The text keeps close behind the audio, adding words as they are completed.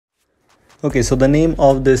Okay, so the name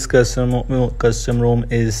of this custom ROM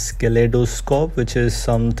is Kaleidoscope, which is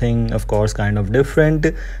something, of course, kind of different.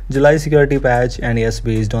 July security patch, and yes,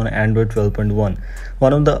 based on Android 12.1.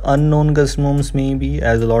 One of the unknown custom ROMs, maybe,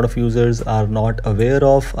 as a lot of users are not aware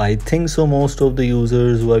of. I think so. Most of the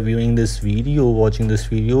users who are viewing this video, watching this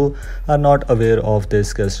video, are not aware of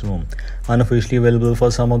this custom ROM. Unofficially available for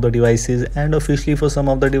some of the devices and officially for some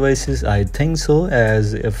of the devices, I think so.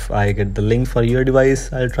 As if I get the link for your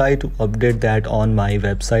device, I'll try to update that on my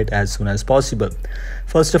website as soon as possible.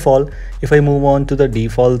 First of all, if I move on to the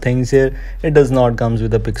default things here, it does not comes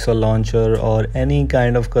with a pixel launcher or any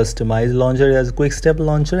kind of customized launcher. It has a quick step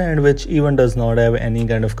launcher, and which even does not have any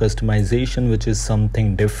kind of customization, which is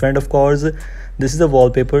something different. Of course, this is the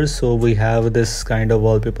wallpaper, so we have this kind of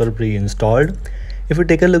wallpaper pre-installed. If we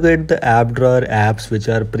take a look at the app drawer apps which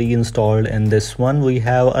are pre-installed in this one, we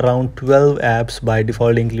have around 12 apps by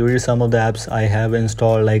default included. Some of the apps I have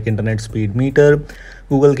installed, like internet speed meter,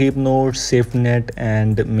 Google Keep Notes, SafeNet,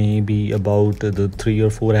 and maybe about the 3 or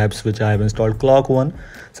 4 apps which I have installed. Clock one,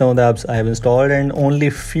 some of the apps I have installed, and only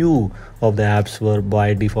few of the apps were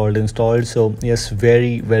by default installed. So yes,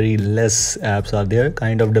 very less apps are there,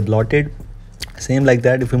 kind of debloated. Same like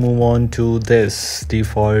that, if we move on to this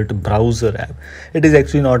default browser app, it is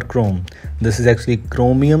actually not Chrome. This is actually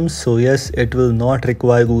Chromium. So yes, it will not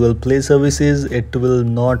require Google Play services. It will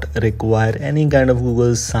not require any kind of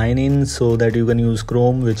Google sign-in so that you can use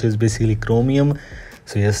Chrome, which is basically Chromium.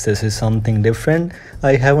 So yes, this is something different.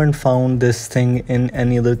 I haven't found this thing in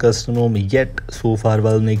any other custom ROM yet so far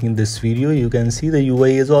while making this video. You can see the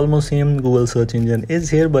UI is almost same. Google search engine is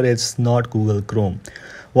here, but it's not Google Chrome.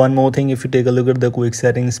 One more thing, if you take a look at the quick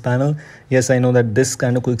settings panel, yes, I know that this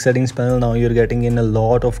kind of quick settings panel now you're getting in a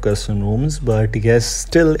lot of custom ROMs, but yes,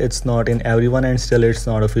 still it's not in everyone, and still it's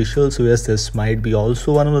not official. So yes, this might be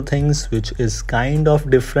also one of the things which is kind of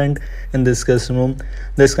different in this custom ROM.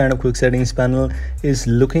 This kind of quick settings panel is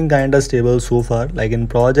looking kind of stable so far. Like in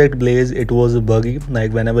Project Blaze, it was buggy.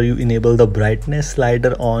 Like whenever you enable the brightness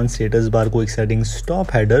slider on status bar quick settings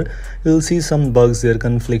top header, you'll see some bugs there,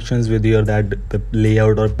 conflictions with your the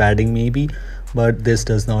layout or padding maybe, but this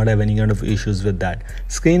does not have any kind of issues with that.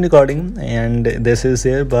 Screen recording, and this is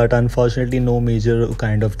here, but unfortunately no major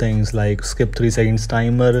kind of things like skip 3 seconds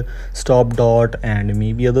timer, stop dot, and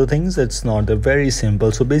maybe other things. It's not very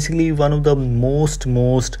simple. So basically one of the most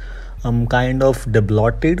kind of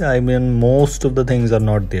debloated. I mean, most of the things are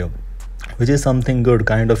not there, which is something good,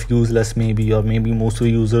 kind of useless maybe, or maybe most of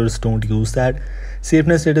the users don't use that.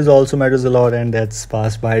 Safeness status also matters a lot, and that's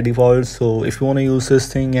passed by default. So if you want to use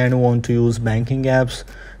this thing and you want to use banking apps,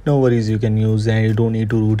 no worries, you can use, and you don't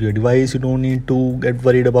need to root your device. You don't need to get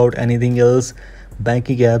worried about anything else.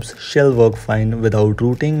 Banking apps shall work fine without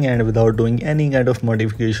rooting and without doing any kind of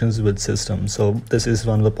modifications with system. So this is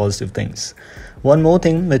one of the positive things. One more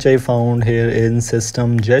thing which I found here in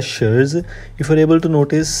system gestures, if you're able to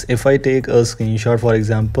notice, if I take a screenshot, for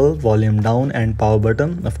example, volume down and power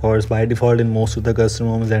button, of course by default in most of the custom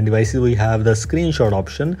ROMs and devices we have the screenshot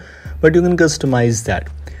option, but you can customize that.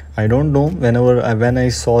 I don't know, when I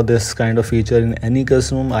saw this kind of feature in any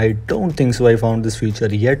custom ROM, I don't think so I found this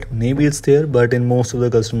feature yet. Maybe it's there, but in most of the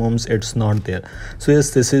custom ROMs it's not there. So yes,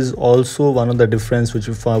 this is also one of the difference which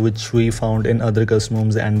we found in other custom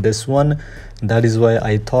ROMs and this one. That is why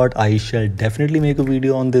I thought I shall definitely make a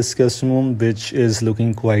video on this custom ROM, which is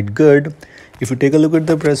looking quite good. If you take a look at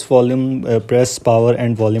the press power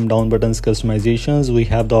and volume down buttons customizations, we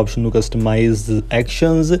have the option to customize the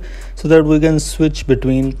actions so that we can switch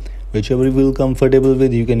between whichever you feel comfortable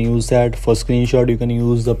with. You can use that. For screenshot, you can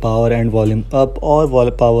use the power and volume up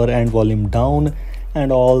or power and volume down,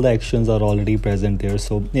 and all the actions are already present there.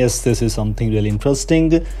 So yes, this is something really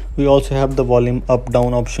interesting. We also have the volume up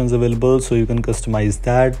down options available, so you can customize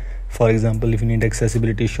that. For example, if you need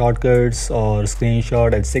accessibility shortcuts or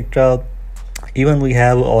screenshot, etc. Even we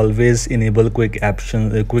have always enable quick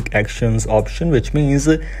actions option, which means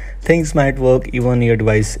things might work even your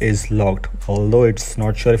device is locked, although it's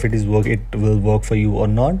not sure if it will work for you or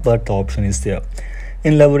not, but the option is there.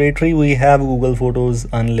 In laboratory, we have Google Photos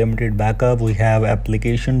unlimited backup, we have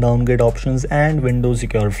application downgrade options and Windows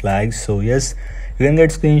secure flags. So yes, you can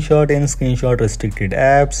get screenshot in screenshot restricted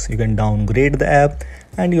apps, you can downgrade the app,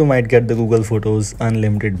 and you might get the Google Photos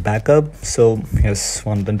unlimited backup. So yes,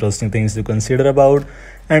 one of the interesting things to consider about.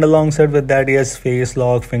 And alongside with that, yes, face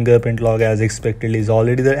lock, fingerprint lock as expected is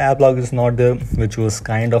already there. App lock is not there, which was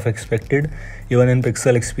kind of expected. Even in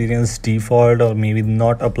Pixel Experience default or maybe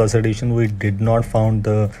not a plus edition, we did not found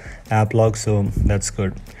the app lock, so that's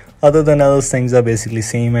good. Other than others, things are basically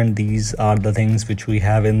same, and these are the things which we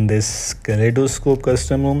have in this Kaleidoscope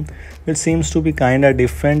custom ROM, which seems to be kinda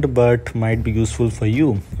different but might be useful for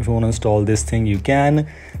you. If you want to install this thing, you can.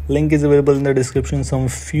 Link is available in the description. Some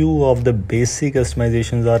few of the basic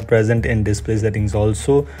customizations are present in display settings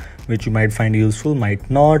also, which you might find useful, might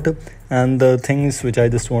not. And the things which I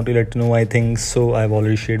just want to let you know, I think so I've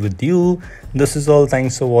already shared with you. This is all.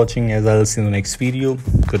 Thanks for watching, as I'll see you in the next video.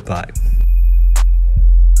 Goodbye.